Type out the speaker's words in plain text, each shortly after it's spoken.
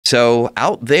So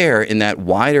out there in that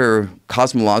wider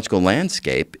cosmological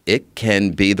landscape, it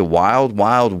can be the wild,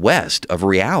 wild west of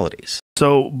realities.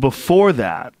 So before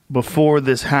that, before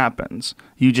this happens,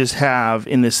 you just have,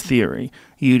 in this theory,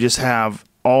 you just have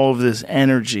all of this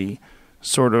energy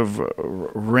sort of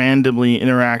randomly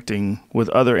interacting with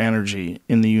other energy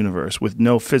in the universe with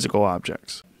no physical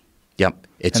objects. Yep.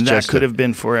 And that could have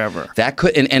been forever. That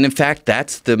could, and in fact,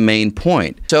 that's the main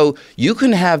point. So you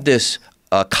can have this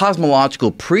cosmological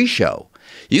pre-show.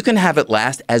 You can have it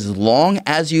last as long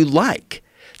as you like.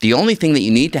 The only thing that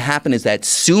you need to happen is that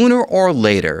sooner or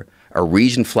later, a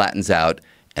region flattens out,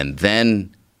 and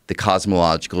then the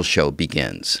cosmological show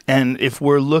begins. And if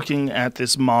we're looking at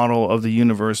this model of the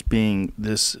universe being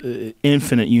this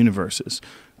infinite universes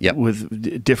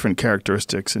with different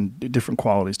characteristics and different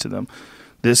qualities to them,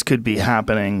 this could be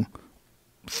happening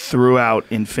throughout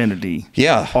infinity,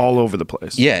 all over the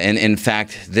place. Yeah, and in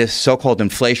fact, this so-called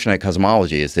inflationary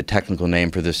cosmology is the technical name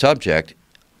for the subject,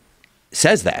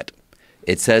 says that.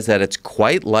 It says that it's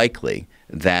quite likely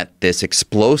that this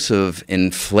explosive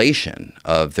inflation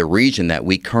of the region that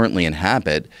we currently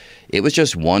inhabit, it was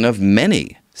just one of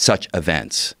many such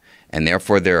events. And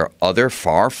therefore, there are other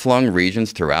far-flung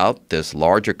regions throughout this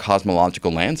larger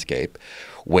cosmological landscape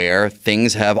where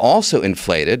things have also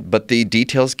inflated, but the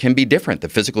details can be different. The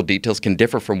physical details can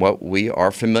differ from what we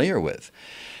are familiar with.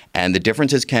 And the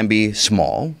differences can be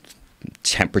small,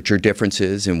 temperature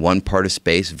differences in one part of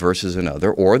space versus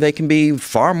another, or they can be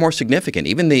far more significant.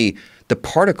 Even the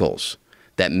particles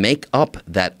that make up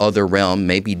that other realm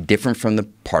may be different from the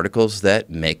particles that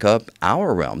make up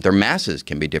our realm. Their masses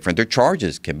can be different. Their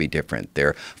charges can be different.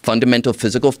 Their fundamental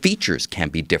physical features can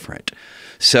be different.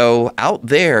 So out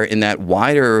there in that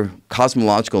wider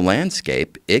cosmological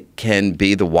landscape, it can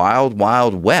be the wild,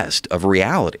 wild west of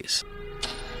realities.